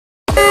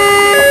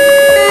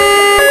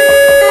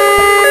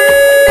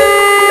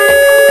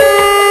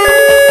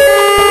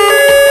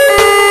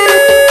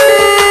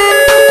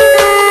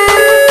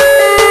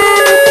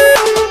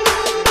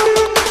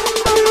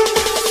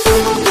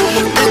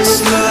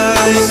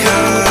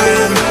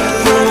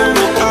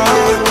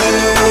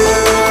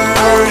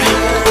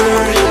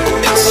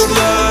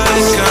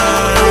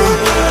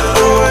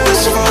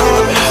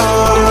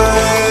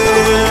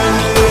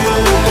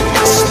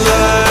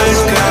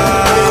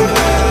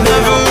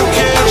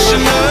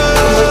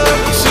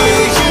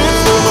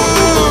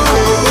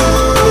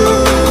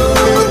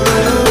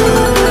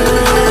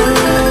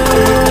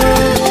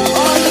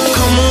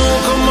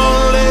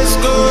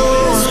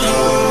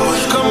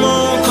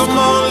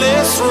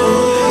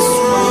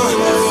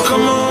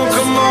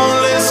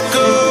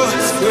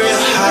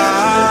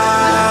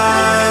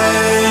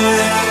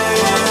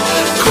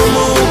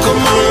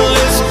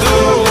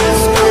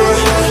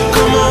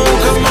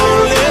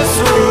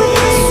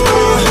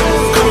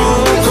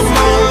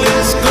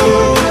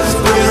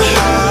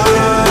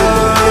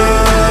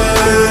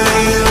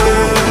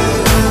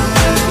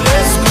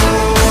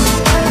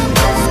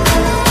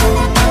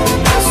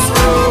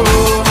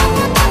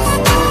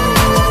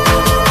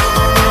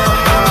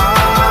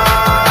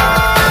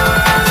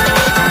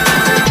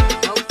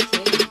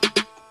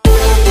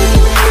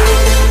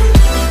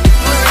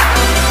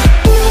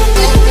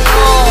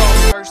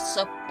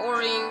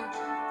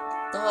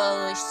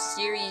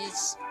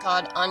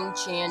called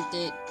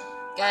Uncharted.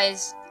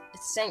 Guys,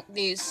 thank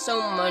you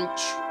so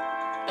much.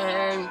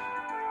 And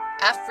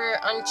after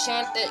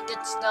Uncharted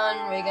gets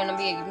done, we're gonna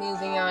be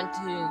moving on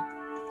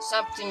to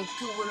something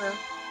cooler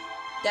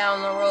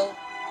down the road.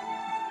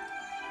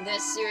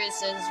 This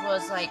series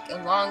was like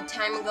a long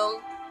time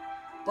ago,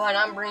 but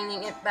I'm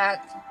bringing it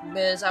back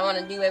because I want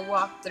to do a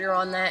walkthrough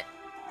on that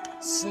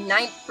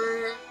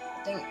sniper.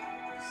 I think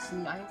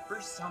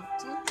sniper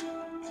something.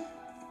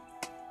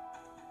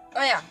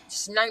 Oh yeah,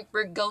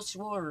 Sniper Ghost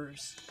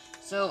Wars.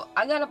 So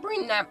I gotta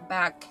bring that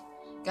back,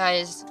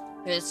 guys,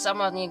 because some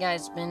of you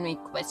guys been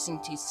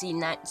requesting to see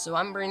that. So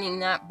I'm bringing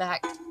that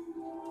back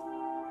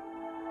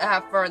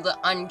for the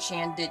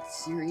Uncharted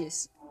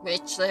series,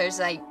 which there's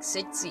like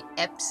 60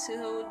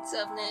 episodes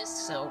of this.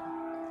 So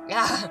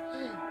yeah,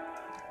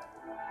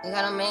 I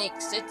gotta make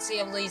 60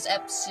 of these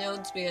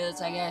episodes because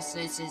I guess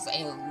this is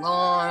a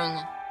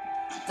long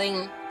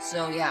thing.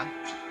 So yeah.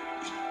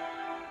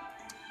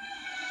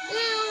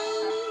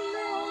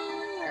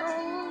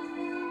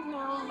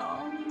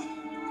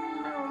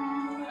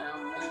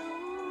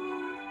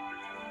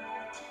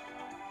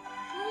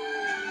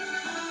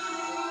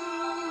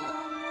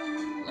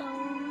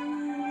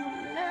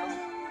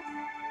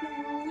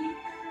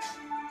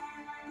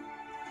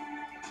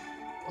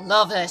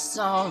 Love this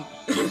song.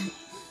 At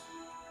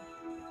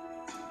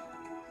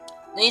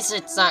least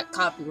it's not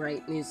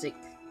copyright music.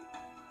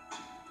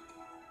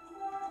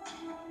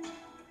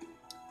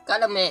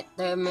 Gotta admit,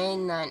 they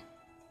made that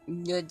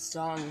good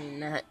song in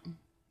that.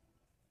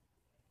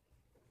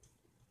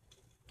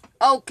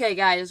 Okay,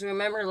 guys,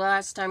 remember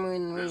last time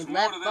when we left off?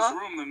 There's more to this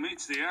room than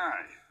meets the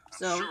eye.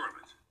 I'm sure of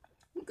it.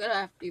 I'm gonna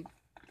have to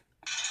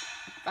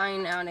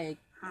find out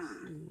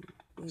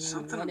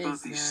Something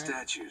about these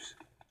statues.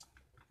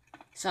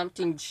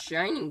 Something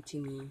shining to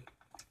me.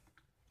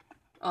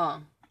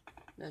 Oh,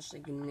 that's a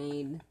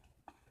grenade.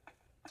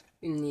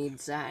 Who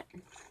needs that?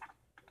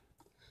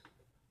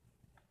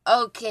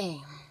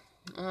 Okay.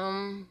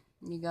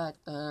 You got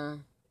the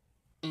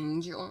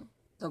angel,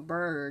 the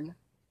bird,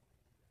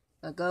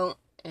 a goat,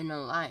 and a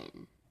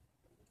lion.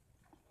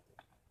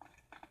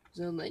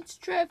 So let's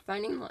try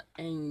finding the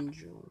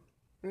angel.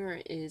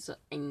 Where is the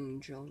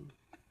angel?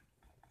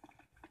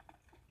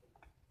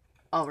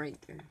 Oh, right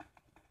there.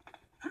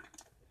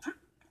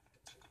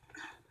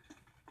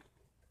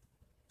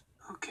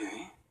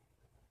 Okay.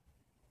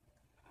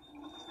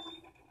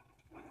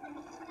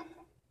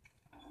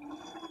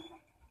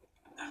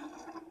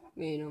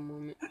 Wait a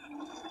moment.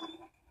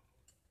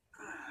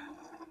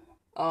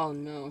 Oh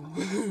no.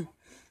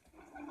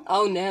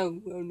 Oh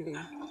no. Oh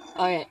no.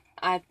 Okay,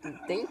 I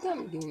think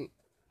I'm doing.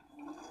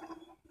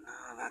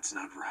 No, that's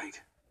not right.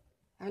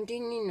 How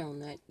didn't you know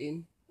that,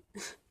 dude?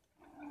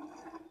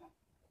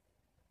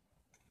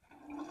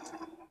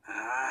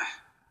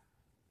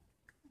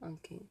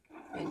 Okay,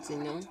 didn't say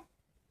no.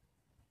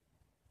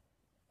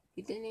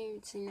 You didn't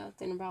even say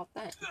nothing about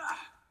that.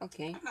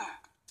 Okay.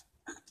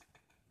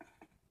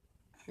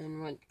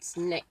 And what's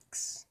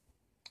next?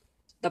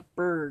 The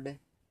bird.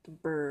 The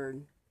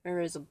bird. Where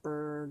is a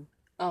bird?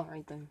 Oh,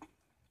 right there.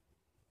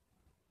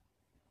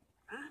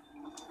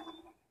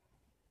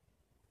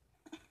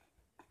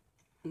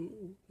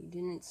 Ooh, he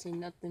didn't say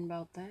nothing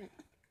about that.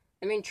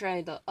 Let me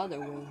try the other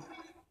way.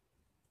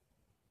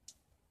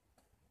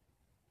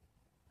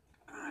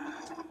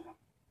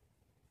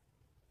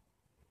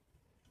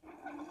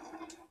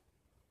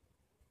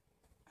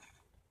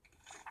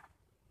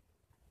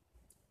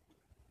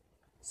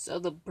 So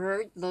the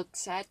bird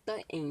looks at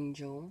the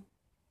angel.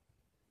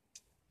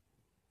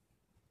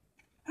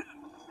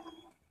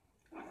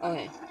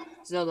 Okay,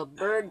 so the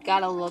bird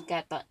gotta look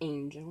at the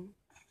angel.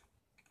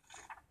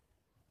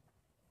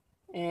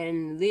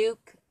 And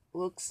Luke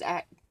looks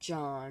at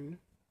John.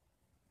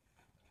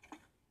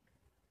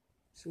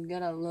 So we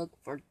gotta look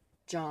for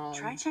John.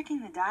 Try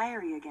checking the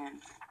diary again.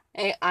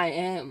 Hey, I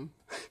am.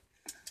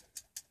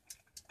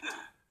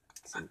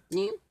 So,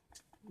 you,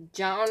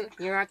 John,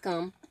 here I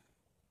come.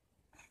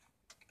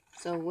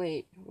 So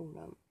wait, hold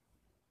on.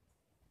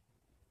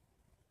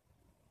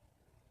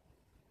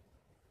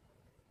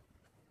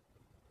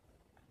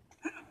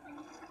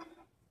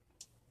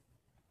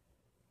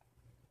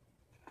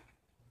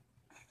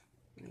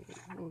 Wait,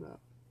 hold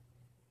up.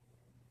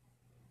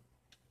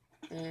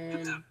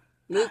 And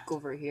Luke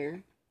over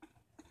here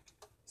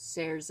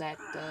stares at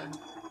the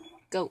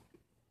goat.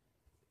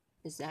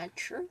 Is that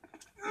true?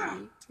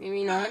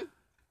 Maybe not.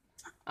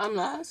 I'm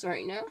lost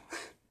right now.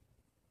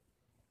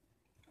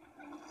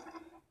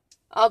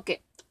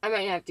 Okay, I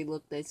might have to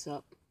look this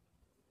up.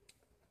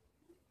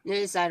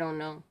 This I don't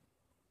know.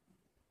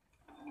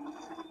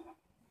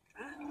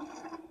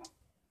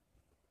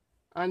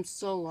 I'm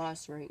so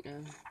lost right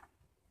now.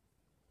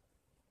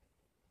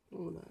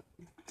 Hold up.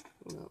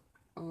 Hold up.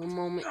 A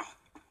moment.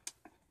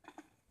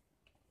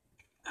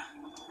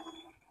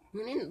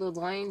 When did the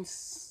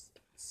lions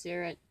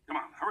stare at... Come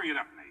on, hurry it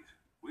up, Nate.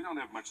 We don't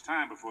have much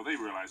time before they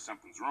realize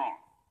something's wrong.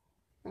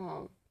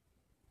 Oh.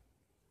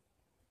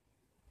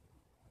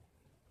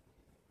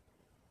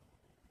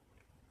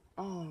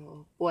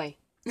 Oh, boy.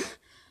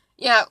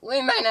 Yeah,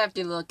 we might have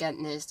to look at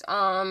this.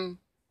 So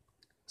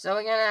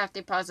we're gonna have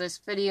to pause this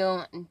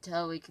video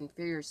until we can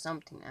figure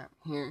something out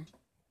here.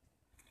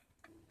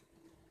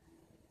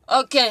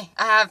 Okay,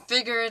 I have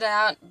figured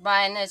out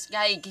by this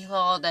guy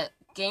called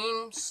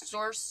Game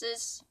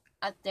Sources.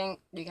 I think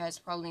you guys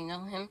probably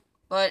know him.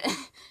 But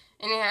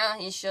anyhow,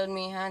 he showed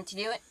me how to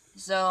do it.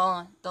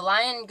 So the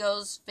lion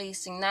goes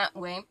facing that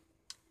way.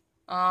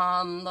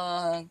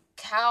 The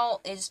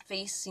cow is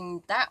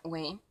facing that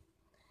way.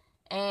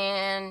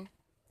 And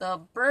the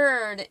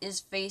bird is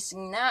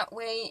facing that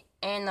way,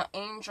 and the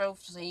angel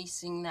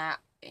facing that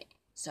way.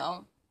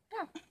 So,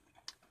 yeah.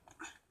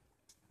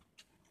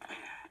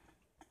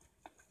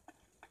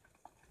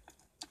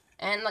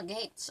 And the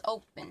gate's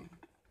open.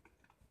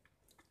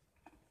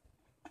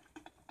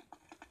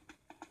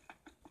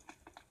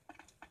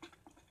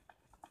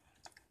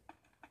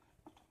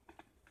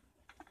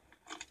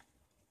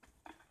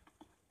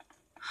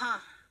 Huh.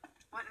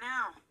 What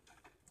now?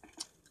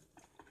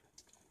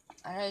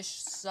 I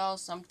just saw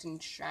something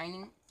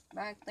shining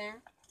back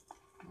there.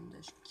 I'm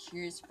just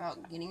curious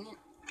about getting it.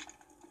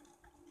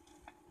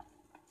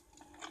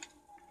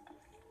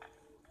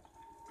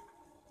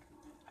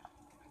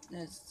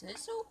 Does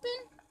this open?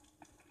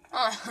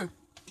 Oh,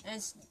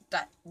 it's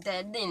that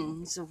dead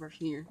ends over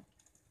here.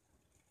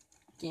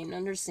 Can't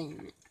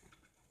understand it.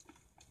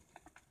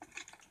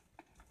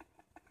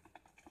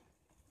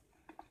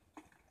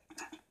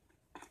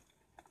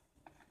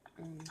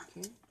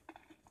 Okay.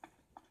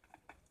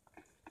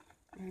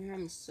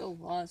 I'm so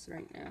lost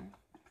right now.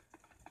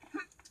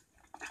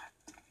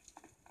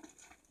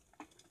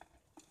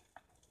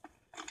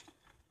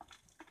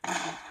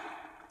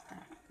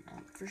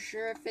 Not for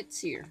sure if it's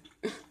here.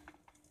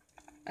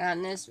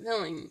 On this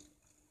feeling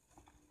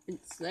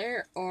it's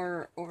there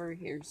or over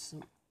here.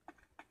 So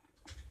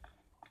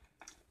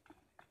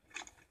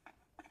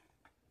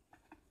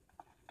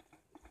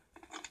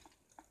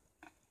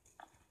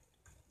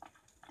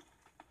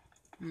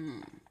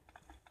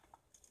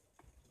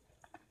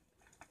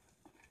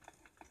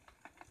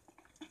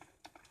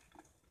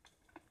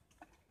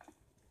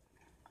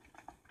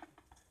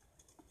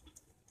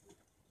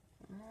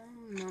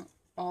no,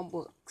 all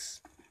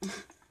books.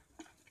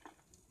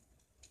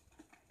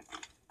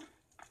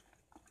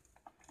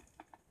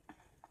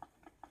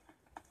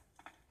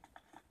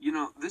 You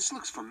know, this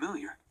looks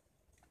familiar.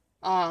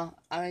 I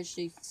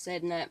actually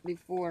said that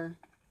before.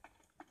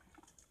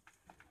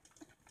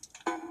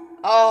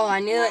 Oh, I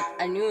knew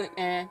it,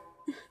 man.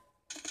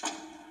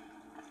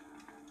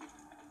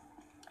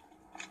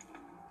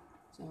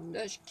 So I'm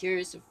just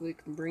curious if we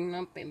can bring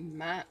up a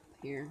map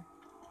here.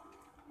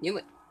 Knew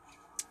it.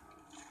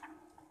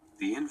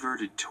 The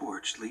inverted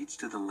torch leads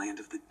to the land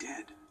of the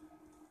dead.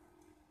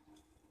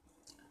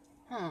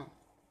 Huh.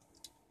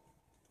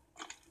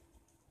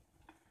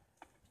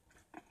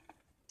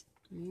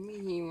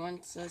 Maybe he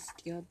wants us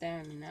to go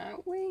down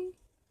that way?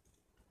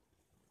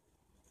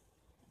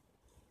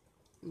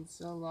 I'm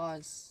so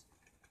lost.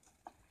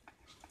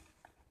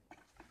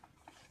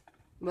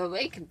 But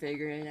we can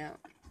figure it out.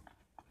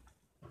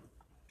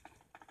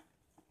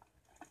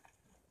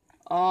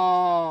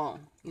 Oh,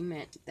 you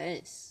meant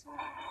this.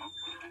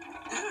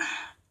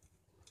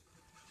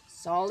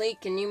 Solly,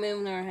 can you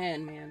move their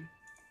head, man?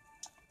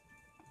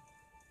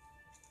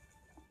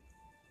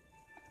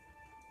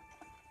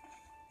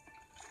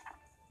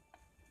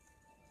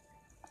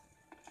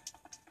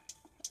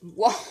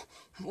 Whoa,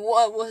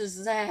 what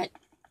was that?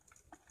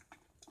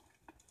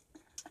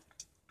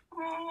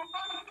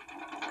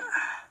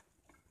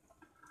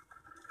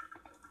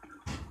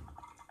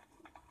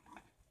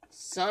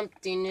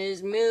 Something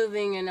is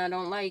moving and I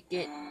don't like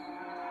it.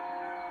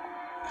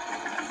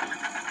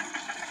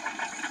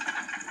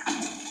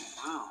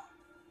 Wow,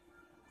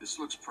 this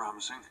looks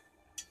promising.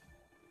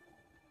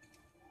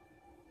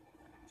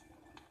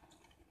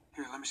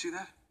 Here, let me see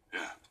that.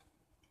 Yeah.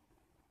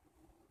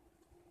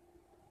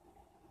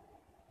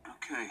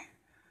 Okay,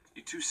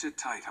 you two sit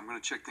tight. I'm gonna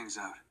check things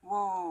out.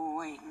 Whoa,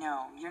 wait,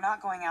 no. You're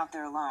not going out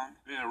there alone.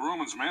 Yeah,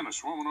 Roman's men are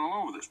swarming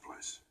all over this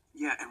place.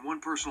 Yeah, and one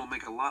person will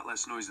make a lot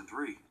less noise than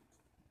three.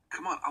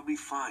 Come on, I'll be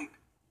fine.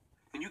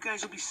 And you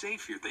guys will be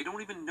safe here. They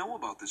don't even know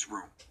about this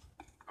room.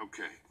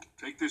 Okay,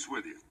 take this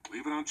with you.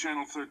 Leave it on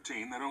channel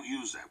 13. They don't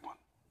use that one.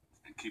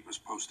 And keep us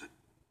posted.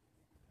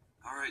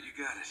 All right, you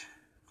got it.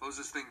 Close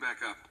this thing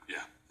back up.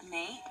 Yeah.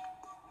 Nate?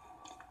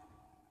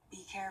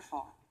 Be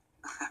careful.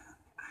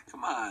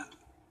 Come on.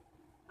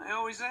 I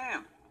always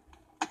am.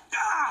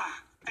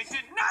 Ah! I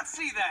did not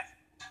see that!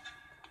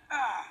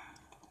 Ah!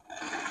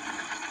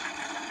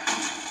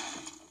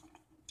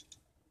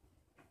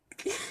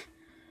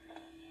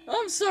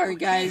 I'm sorry,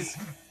 guys,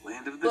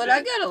 Land of the but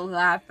dead. I gotta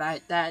laugh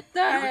at that.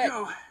 Here we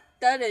go.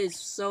 That is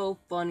so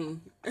funny.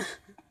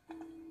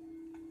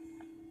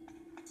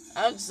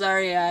 I'm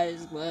sorry,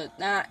 guys, but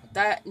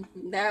that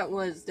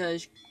was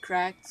just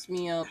cracks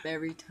me up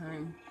every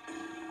time.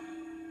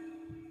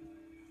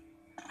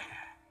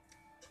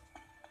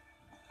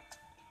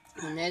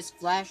 And this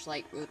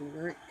flashlight would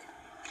work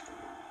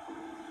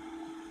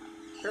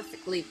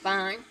perfectly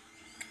fine.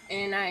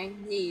 And I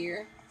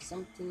hear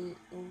something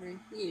over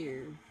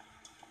here.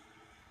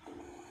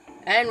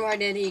 And why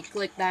did he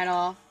click that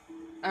off?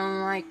 I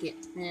don't like it,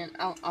 man.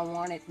 I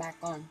want it back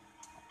on.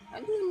 How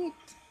do you need...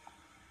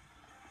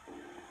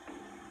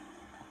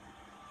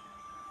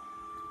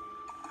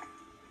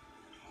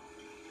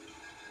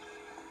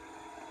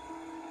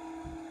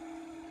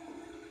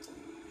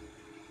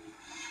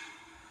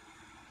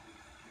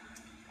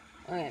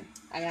 Okay,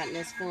 I got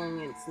this feeling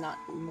it's not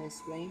in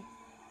this way.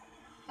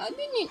 How did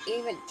you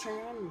even turn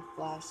on the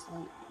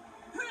flashlight?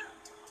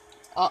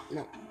 Oh,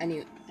 no. I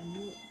knew it. I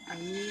knew it. I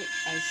knew it.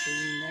 I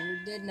should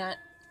never did that.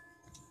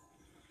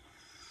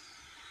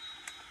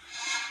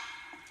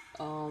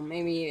 Oh,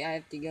 maybe I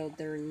have to go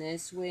there in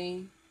this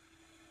way.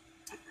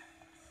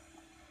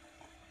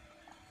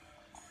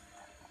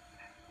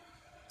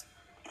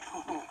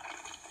 Oh.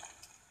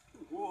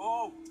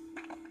 Whoa.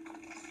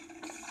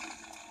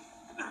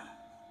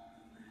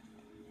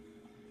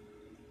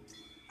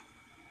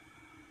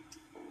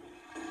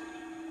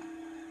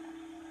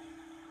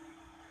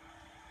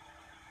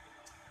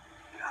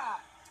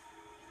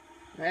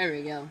 There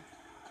we go.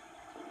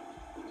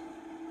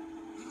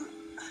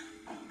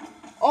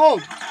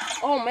 Oh!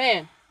 Oh,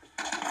 man.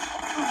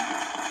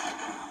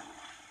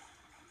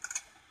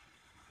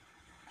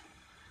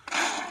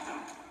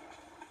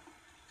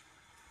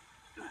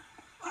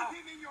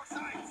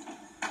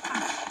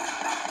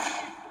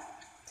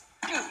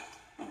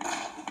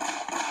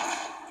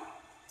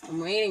 I'm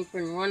waiting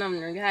for one of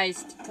their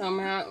guys to come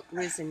out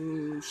with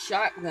a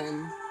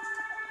shotgun.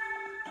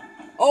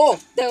 Oh,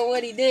 that's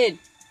what he did.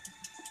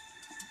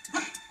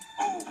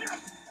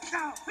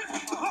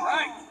 All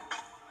right.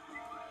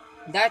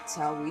 That's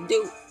how we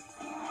do.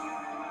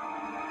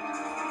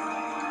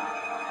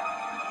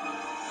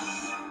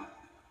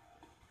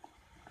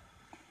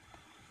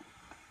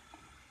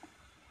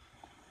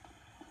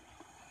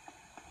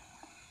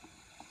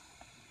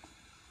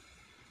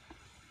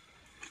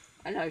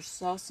 And I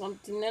saw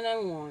something that I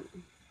want.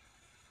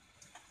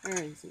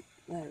 Where is it?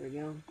 There we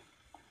go.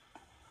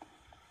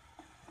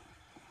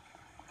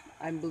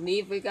 I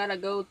believe we gotta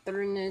go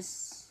through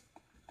this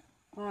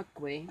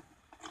walkway.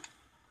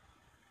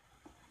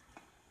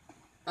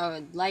 I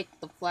would like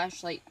the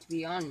flashlight to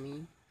be on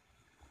me.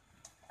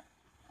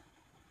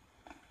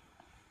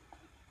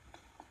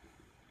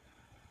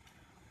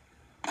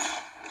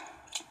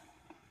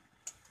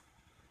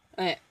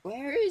 Alright,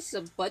 where is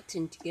the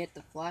button to get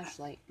the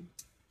flashlight?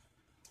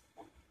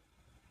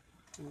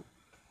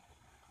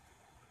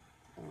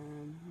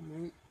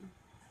 Right.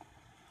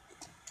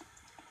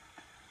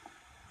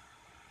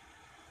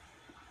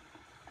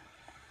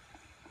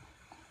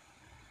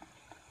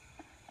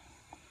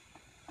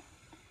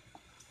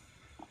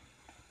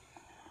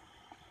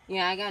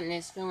 Yeah, I got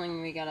this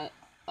feeling we gotta...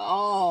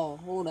 Oh,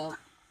 hold up.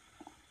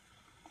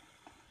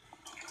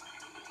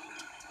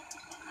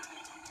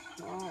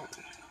 Oh.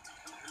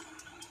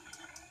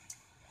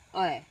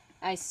 Okay,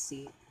 I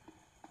see.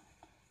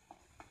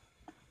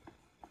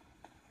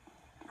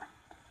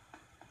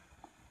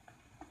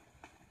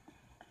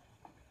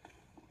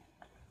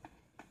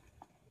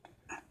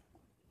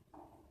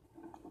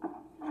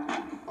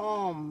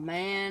 Oh,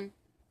 man.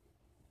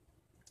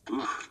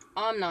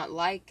 I'm not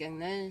liking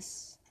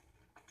this.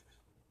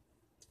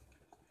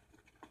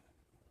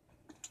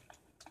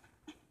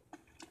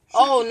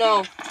 Oh,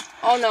 no.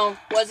 Oh, no.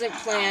 Wasn't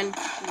planned.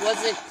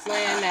 Wasn't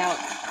planned out.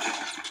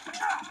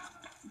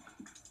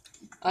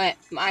 Okay,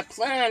 my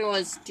plan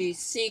was to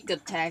sneak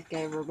attack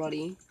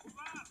everybody.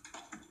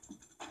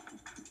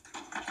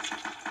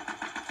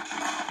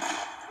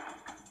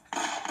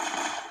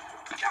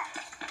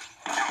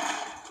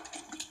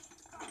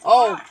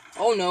 Oh,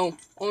 oh no,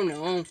 oh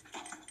no.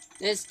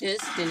 This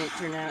just didn't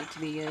turn out to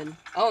be good.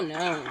 Oh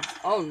no,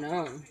 oh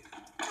no.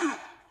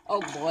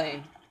 Oh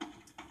boy.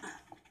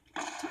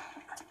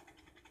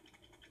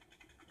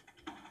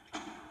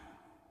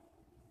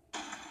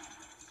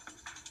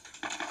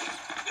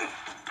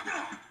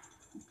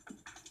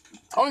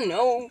 Oh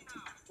no,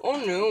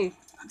 oh no,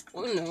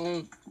 oh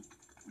no.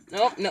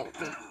 Nope, no,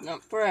 no,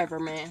 not forever,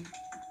 man.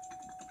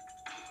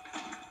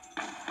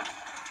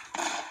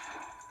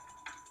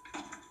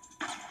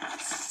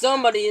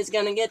 Somebody is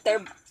gonna get their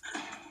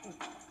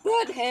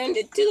butt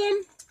handed to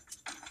them.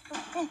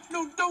 Oh,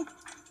 no, don't.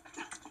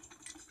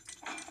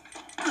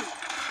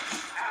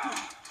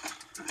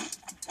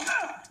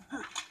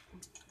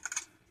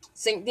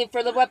 Sink it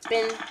for the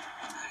weapon. Okay.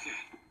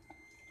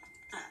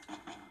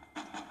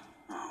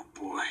 Oh,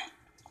 boy.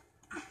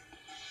 All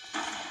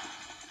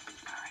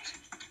right.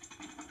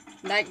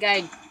 That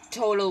guy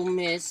total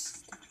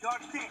missed. You're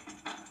dead.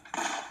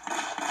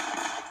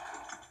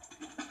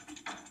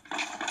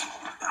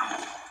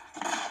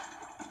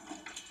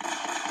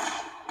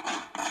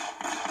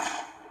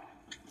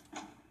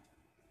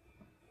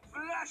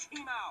 Flash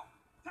him out.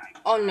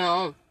 Oh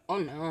no, oh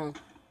no.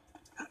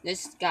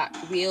 This got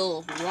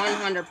real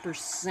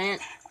 100%.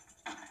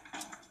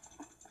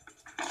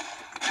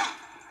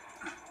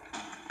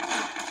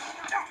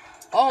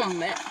 Oh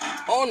man,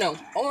 oh no,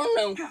 oh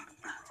no.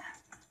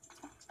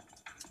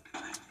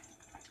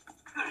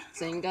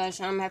 Saying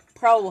gosh, I'm a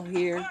pro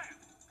here.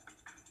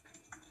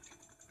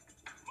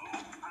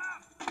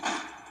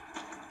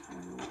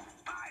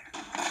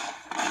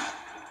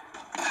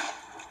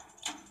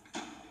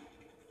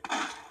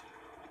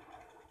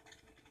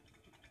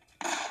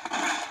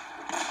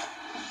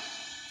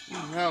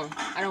 no,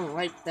 I don't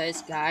like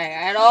this guy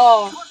at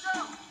all.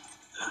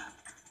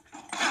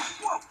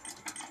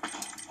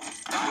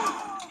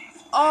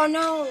 Oh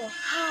no,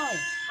 how?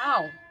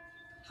 How?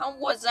 How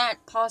was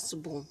that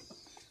possible?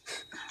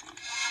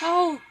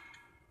 How?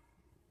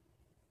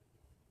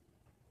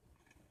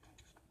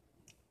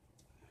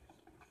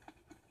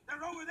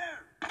 They're over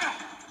there.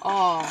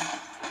 Oh,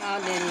 how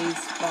did he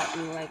spot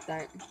me like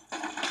that?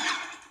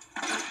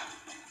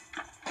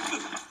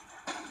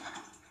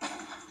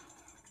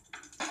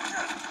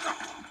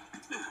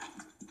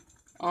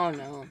 Oh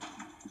no.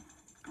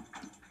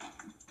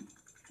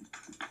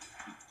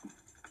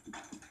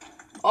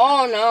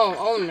 Oh no,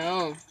 oh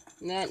no.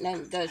 That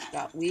just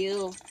got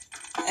wheel.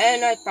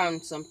 And I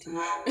found something.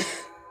 Get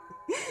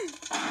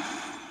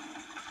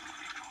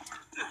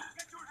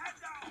your head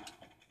down.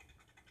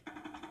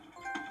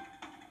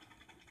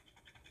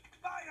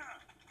 Fire.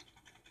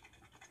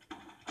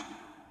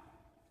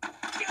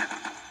 Get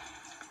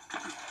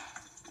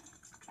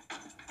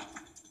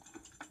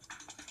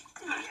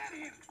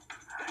him.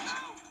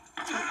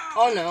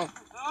 Oh no.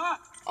 Ah.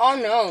 Oh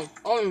no.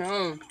 Oh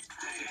no.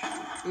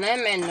 That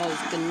man knows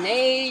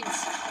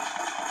grenades.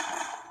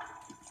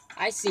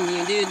 I seen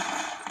you, dude.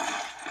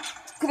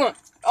 Come on.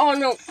 Oh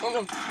no. Oh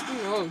no. Oh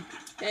no.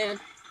 Man,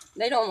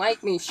 they don't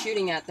like me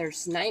shooting at their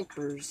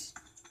snipers.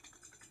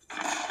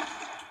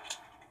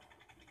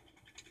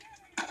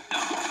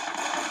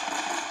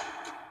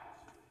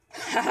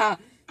 Haha.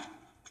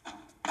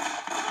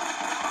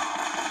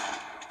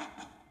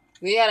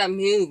 We gotta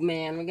move,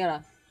 man. We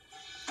gotta.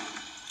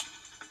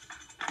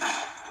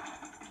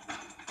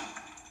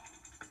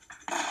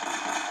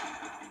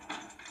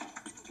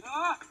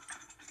 Ah.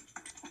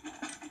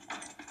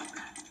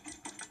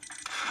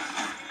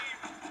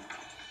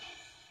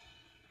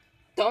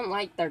 Don't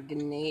like their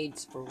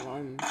grenades for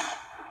one.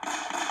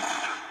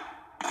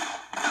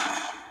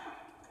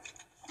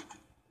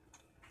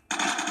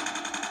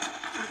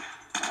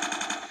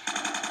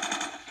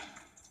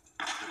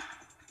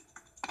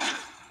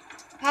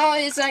 How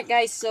is that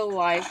guy still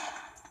alive?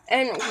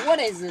 And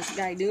what is this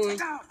guy doing?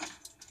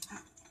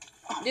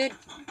 Dude.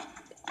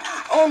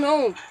 Oh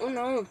no. Oh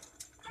no.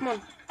 Come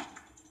on.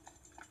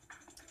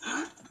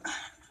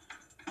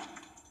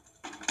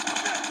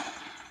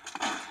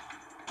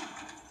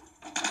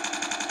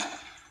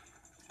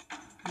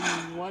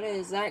 What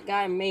is that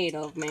guy made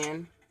of,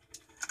 man?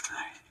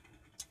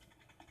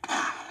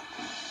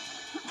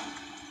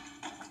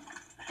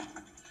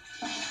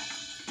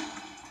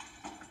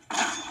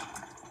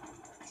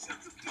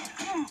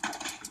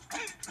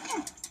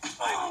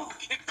 I will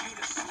kick you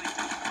to sleep.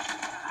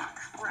 Ah,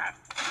 crap.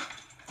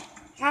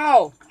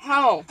 How?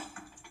 How?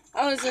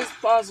 How is this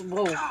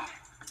possible?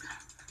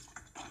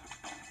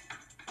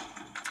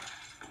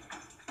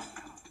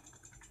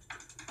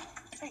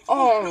 Hey,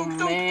 Oh no,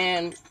 don't.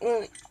 man.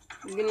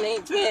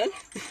 Grenades, man.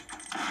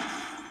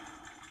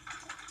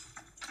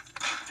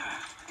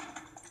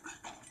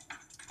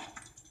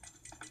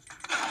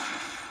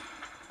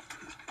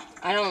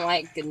 I don't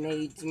like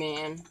grenades,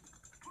 man.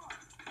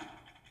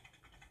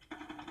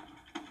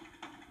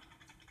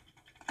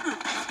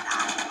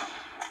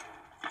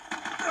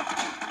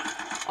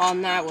 Oh,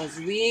 that was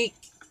weak.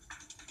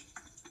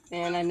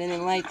 Man, I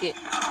didn't like it.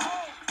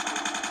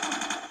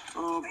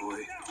 Oh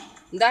boy.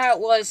 That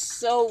was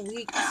so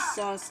weak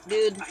sauce,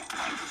 dude.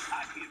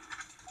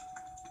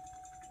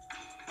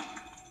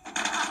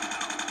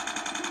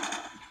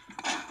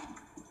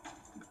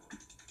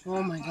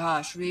 Oh my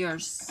gosh, we are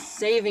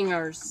saving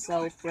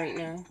ourselves right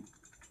now.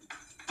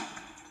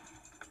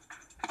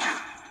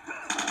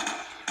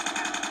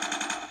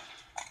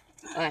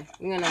 Alright,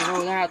 I'm gonna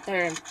go out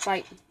there and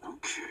fight.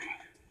 Okay.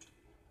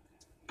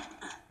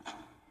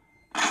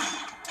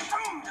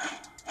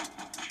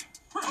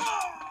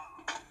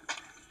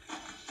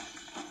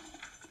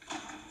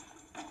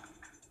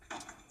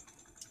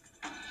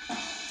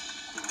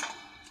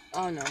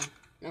 Oh no.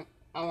 Nope.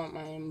 I want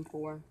my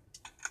M4.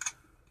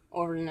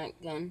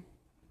 Overnight gun.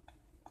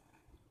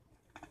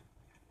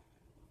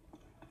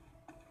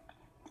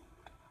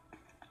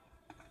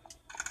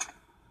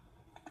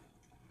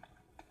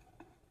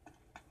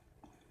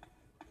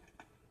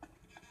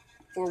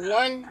 For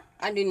one,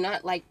 I do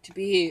not like to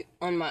be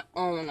on my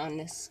own on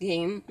this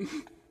game.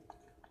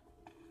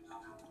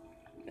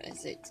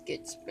 Because it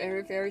gets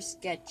very, very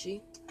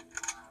sketchy.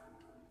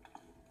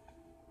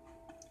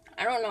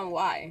 I don't know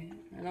why.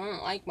 I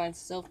don't like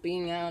myself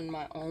being out on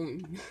my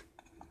own.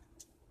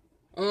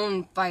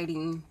 Own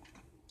fighting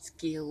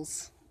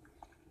skills.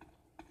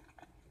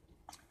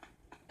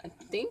 I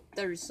think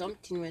there's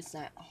something with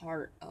that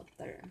heart up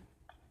there.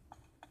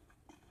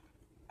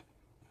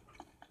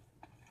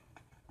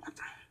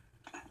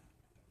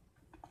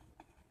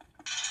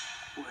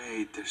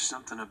 Wait, there's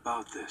something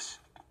about this.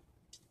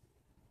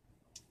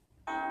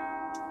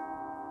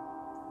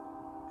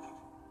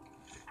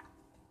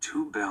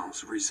 Two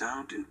bells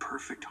resound in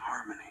perfect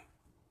harmony.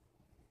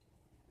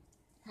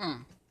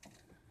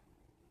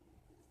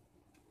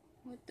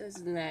 What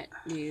does that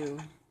do?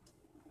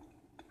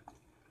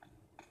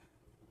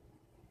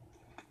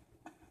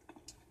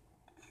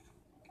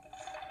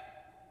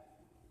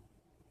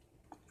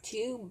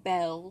 2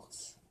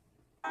 bells.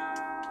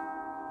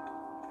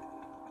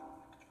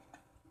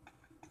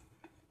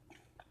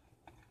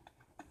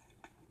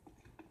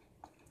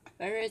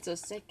 Where is a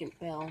second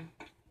bell?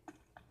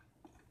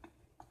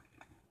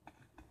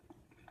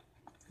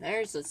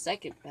 There's a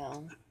second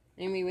bell.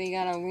 Maybe we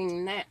gotta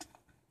ring that.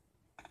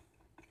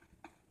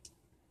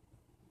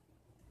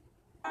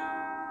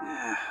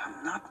 Yeah,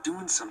 I'm not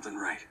doing something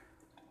right.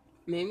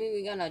 Maybe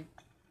we gotta...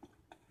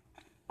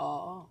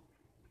 Oh.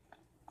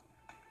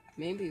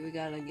 Maybe we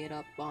gotta get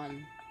up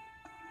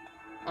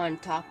on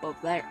top of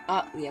that.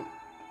 Oh, yep.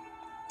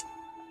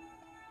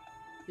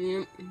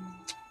 Yep.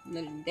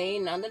 Another day,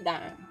 another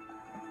dime.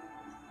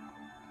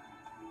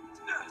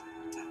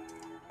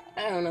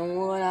 I don't know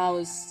what I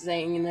was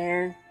saying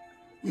there.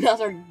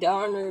 Another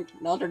dollar,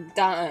 another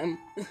dime.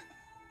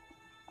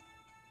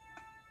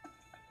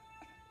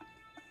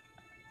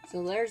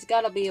 So there's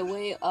gotta be a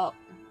way up.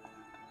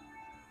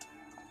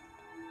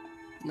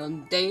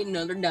 Another day,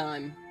 another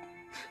dime.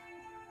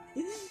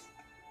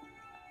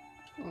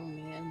 Oh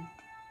man.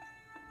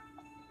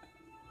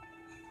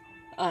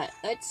 Alright,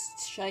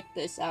 let's check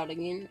this out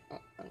again.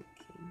 Okay.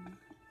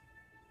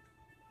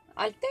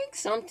 I think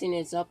something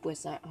is up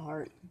with that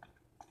heart.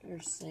 They're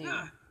saying.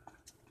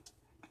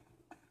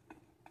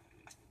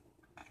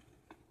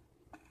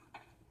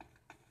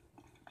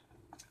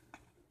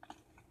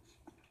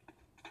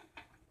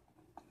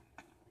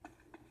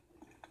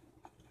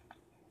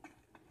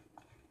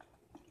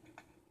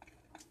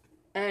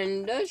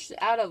 And just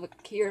out of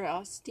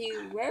curiosity,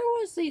 where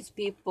was these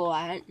people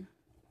at?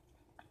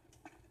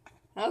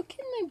 How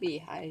can they be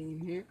hiding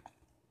here?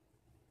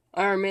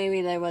 Or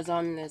maybe they was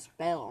on this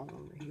bell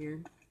over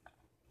here.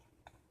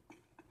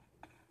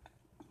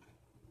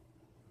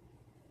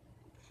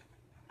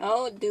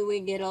 How do we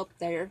get up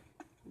there?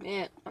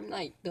 Man, I'm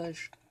like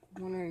just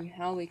wondering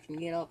how we can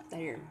get up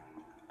there.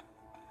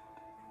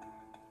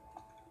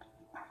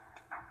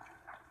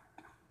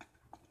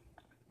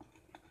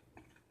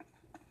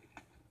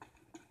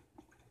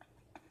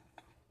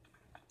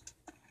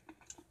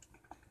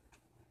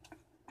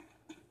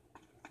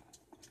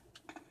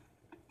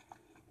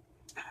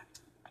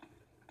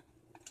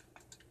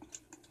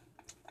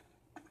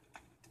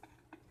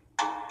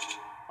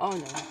 Oh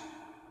no.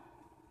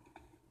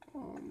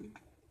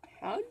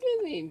 How do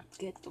we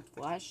get the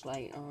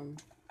flashlight on?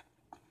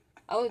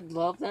 I would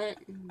love that.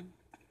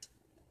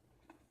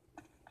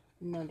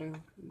 Another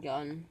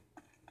gun.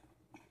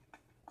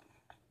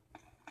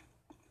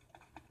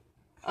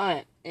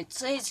 Alright, it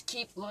says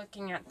keep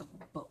looking at the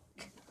book.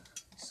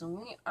 So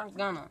we are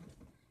gonna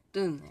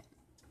do that.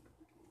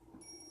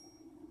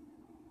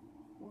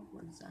 What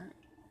was that?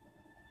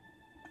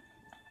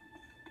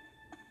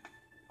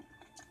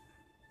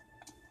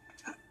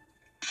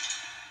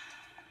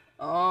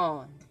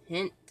 Oh,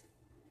 hint.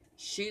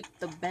 Shoot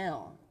the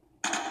bell.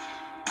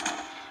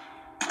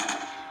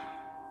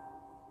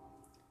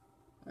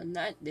 And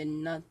that did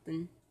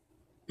nothing.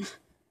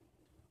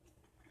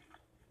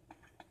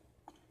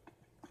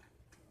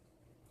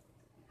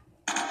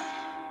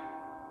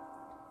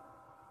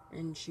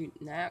 And shoot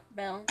that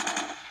bell.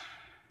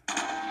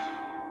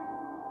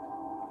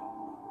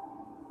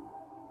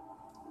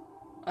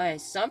 Alright,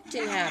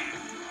 something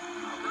happened.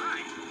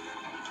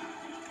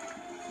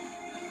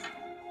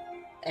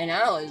 And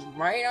I was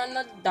right on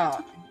the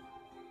dot.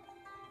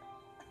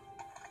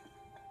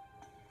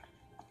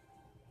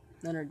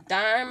 Another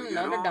dime,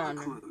 another all dollar.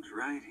 the clues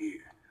right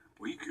here.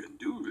 We can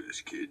do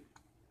this, kid.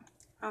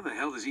 How the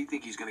hell does he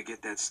think he's gonna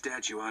get that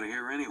statue out of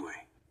here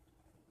anyway?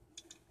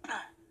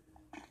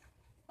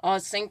 Oh,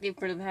 thank you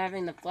for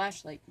having the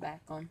flashlight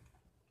back on.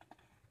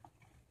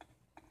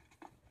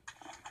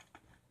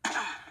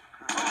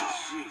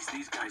 Jeez,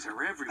 these guys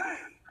are everywhere.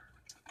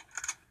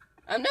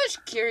 I'm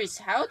just curious,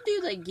 how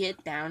do they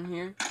get down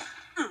here?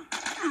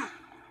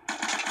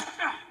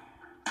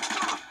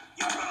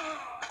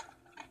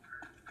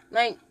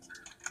 Like,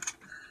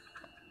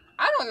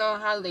 I don't know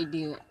how they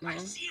do it,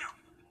 man.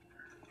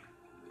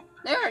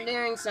 They are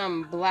doing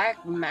some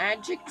black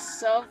magic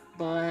stuff,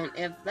 but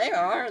if they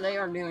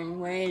are doing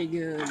way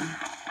good.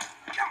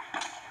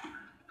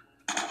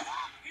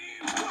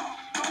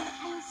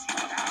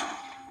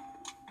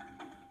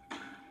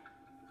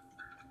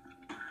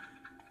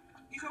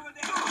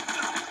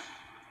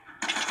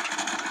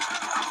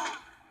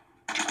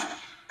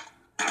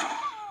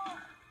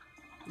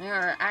 They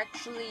are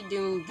actually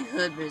doing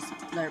good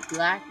with their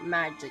black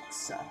magic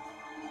stuff.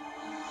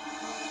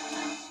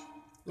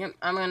 Yep,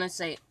 I'm gonna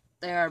say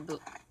they are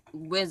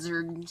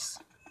wizards.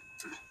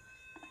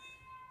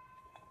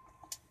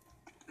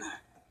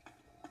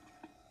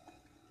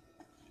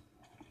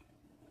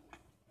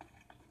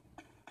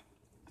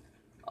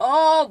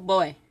 Oh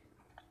boy,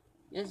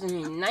 gives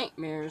me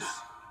nightmares.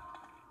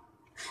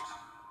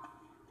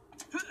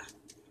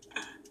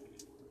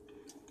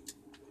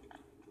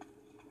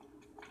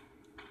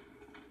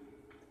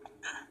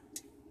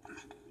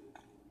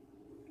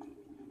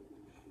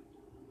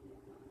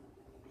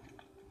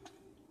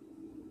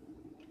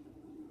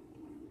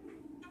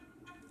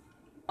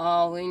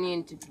 Oh, we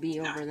need to be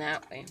over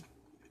that way.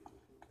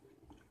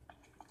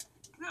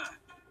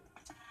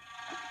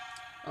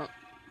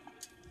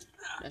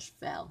 Just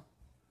fell.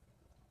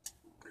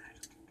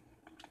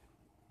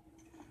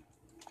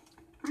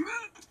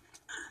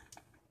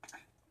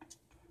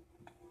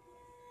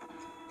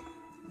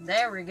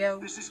 There we go.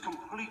 This is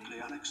completely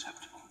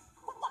unacceptable.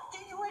 What do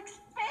you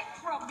expect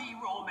from me,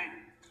 Roman?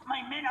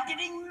 My men are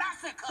getting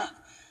massacred.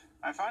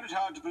 I find it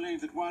hard to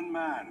believe that one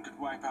man could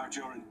wipe out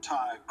your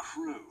entire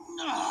crew.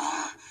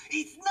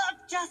 It's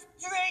not just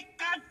Drake,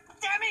 god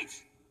damn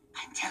it!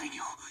 I'm telling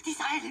you,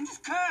 this island is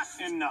cursed.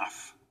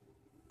 Enough.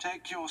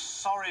 Take your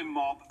sorry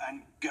mob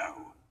and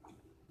go.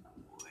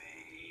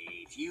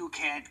 Wait, you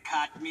can't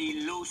cut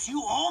me loose.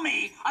 You owe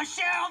me a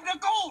share of the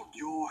gold.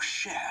 Your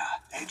share,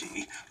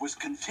 Eddie, was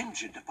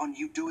contingent upon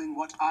you doing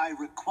what I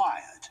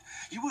required.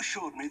 You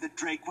assured me that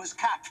Drake was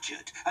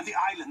captured and the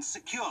island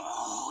secure.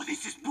 Oh,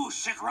 this is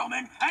bullshit,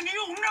 Roman, and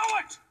you know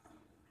it!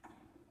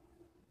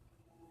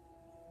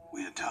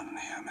 We're done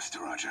here, Mr.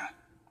 Roger.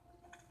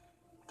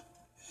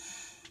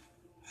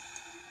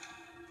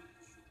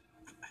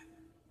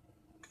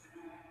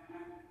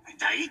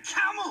 Dai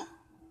camel!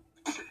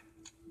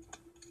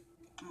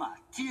 Ma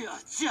dear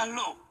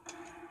Jello!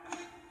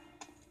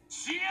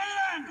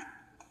 Chillin'!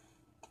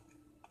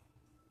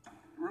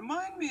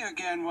 Remind me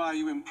again why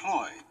you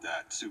employed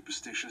that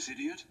superstitious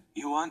idiot.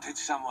 You wanted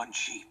someone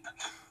cheap.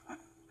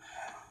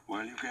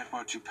 Well, you get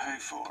what you pay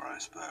for, I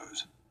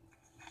suppose.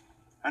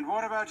 And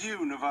what about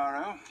you,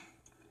 Navarro?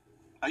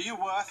 Are you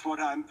worth what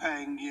I'm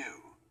paying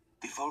you?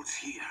 The vault's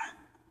here.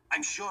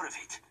 I'm sure of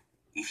it.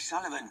 If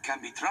Sullivan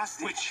can be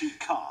trusted... Which he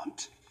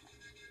can't.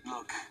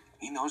 Look,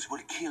 he knows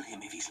we'll kill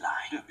him if he's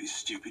lying. Don't be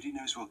stupid. He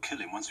knows we'll kill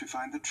him once we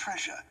find the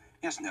treasure.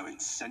 He has no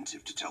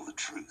incentive to tell the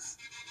truth.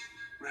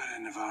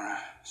 Really, Navarro,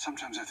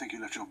 sometimes I think you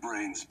left your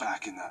brains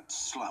back in that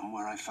slum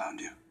where I found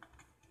you.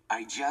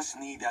 I just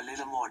need a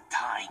little more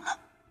time.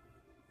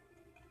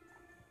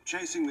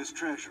 Chasing this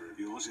treasure of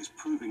yours is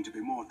proving to be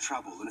more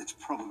trouble than it's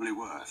probably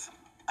worth.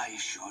 I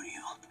assure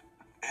you,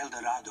 El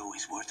Dorado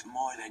is worth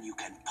more than you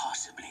can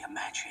possibly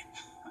imagine.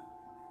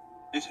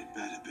 It had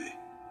better be.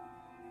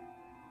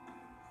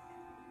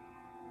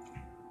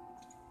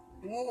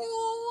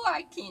 Ooh,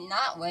 I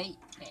cannot wait,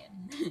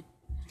 man.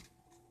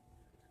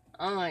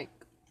 I'm like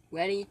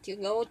ready to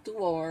go to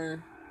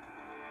war.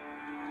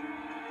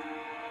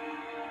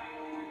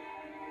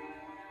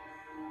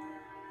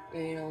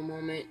 Wait a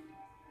moment.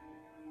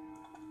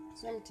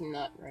 Something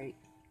not right.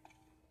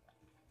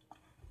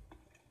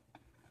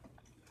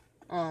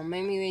 Oh,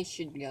 maybe we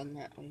should go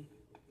that way.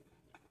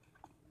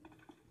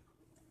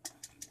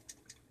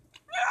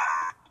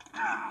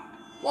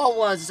 What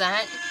was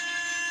that?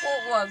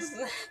 What was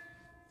that?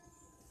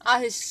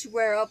 I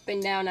swear up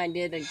and down I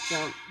did a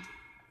jump.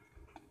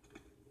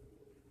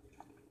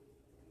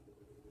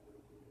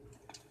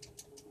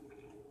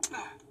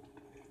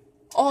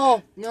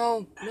 Oh,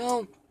 no,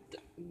 no.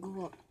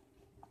 Go up.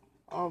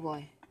 Oh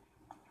boy.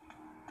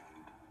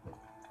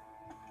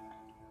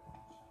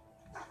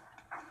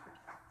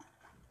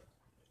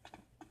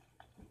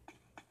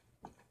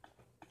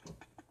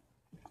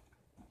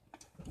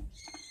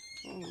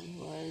 What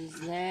was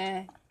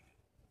that?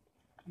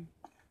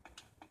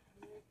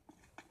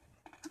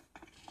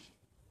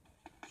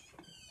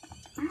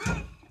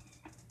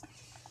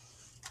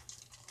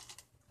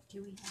 Do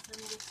we have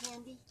any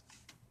candy?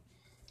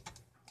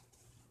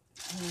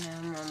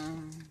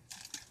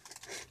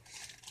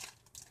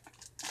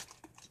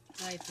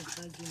 Try to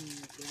bug me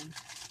again.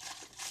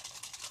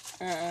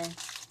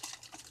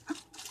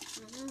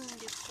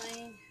 Just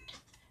playing.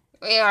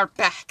 We are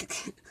back.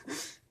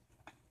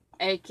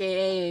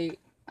 AKA,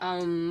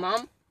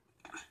 Mom.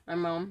 My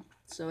mom.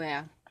 So,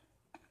 yeah.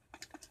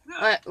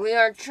 But we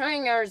are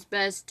trying our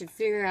best to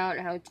figure out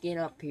how to get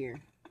up here.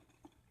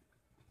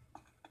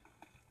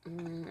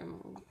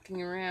 I'm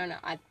looking around.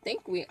 I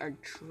think we are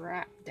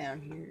trapped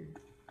down here.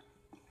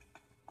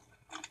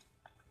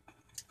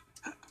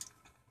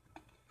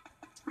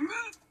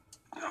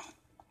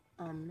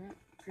 I'm not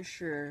for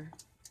sure.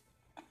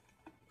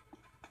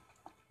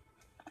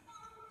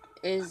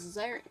 Is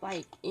there,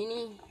 like,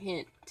 any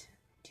hint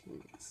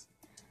to this?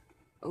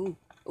 Oh,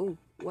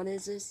 what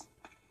is this?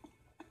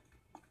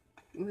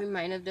 We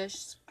might have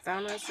just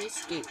found us a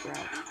escape route.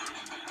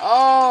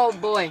 Oh,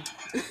 boy.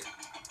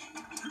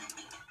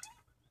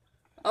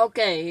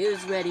 Okay, he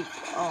was ready.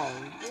 Oh,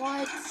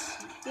 what?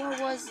 What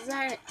was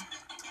that?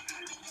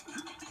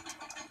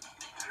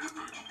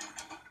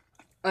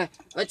 Alright,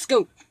 let's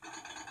go.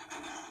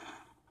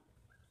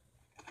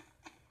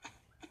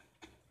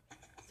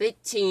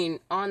 15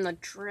 on the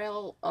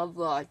trail of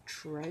a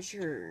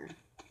treasure.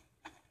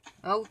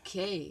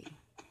 Okay.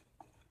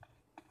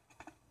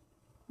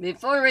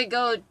 Before we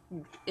go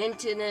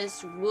into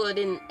this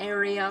wooden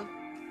area,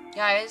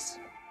 guys,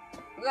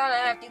 we're gonna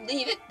have to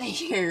leave it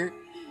there.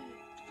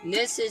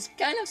 This is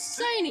kind of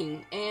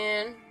exciting,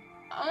 and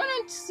I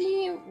want to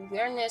see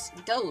where this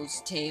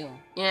goes to, you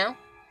know?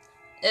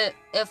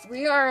 If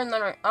we are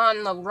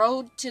on the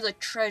road to the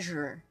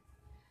treasure,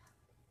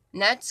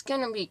 that's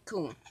gonna be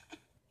cool.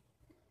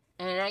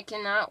 And I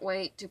cannot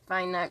wait to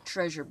find that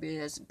treasure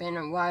because it's been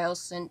a while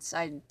since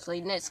I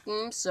played this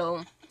game,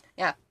 so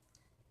yeah.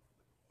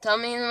 Tell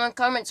me in the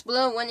comments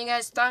below what you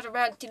guys thought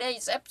about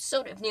today's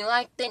episode. If you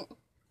liked it,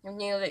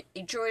 if you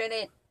enjoyed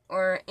it,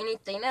 or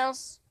anything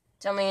else.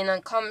 Tell me in the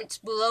comments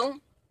below.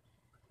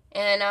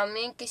 And I'll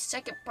make a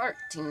second part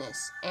to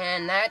this.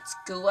 And that's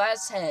cool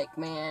as heck,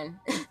 man.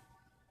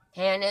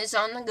 Hand is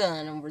on the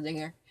gun over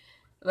there.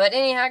 But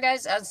anyhow,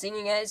 guys, I'll see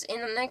you guys in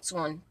the next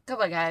one.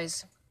 Goodbye,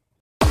 guys.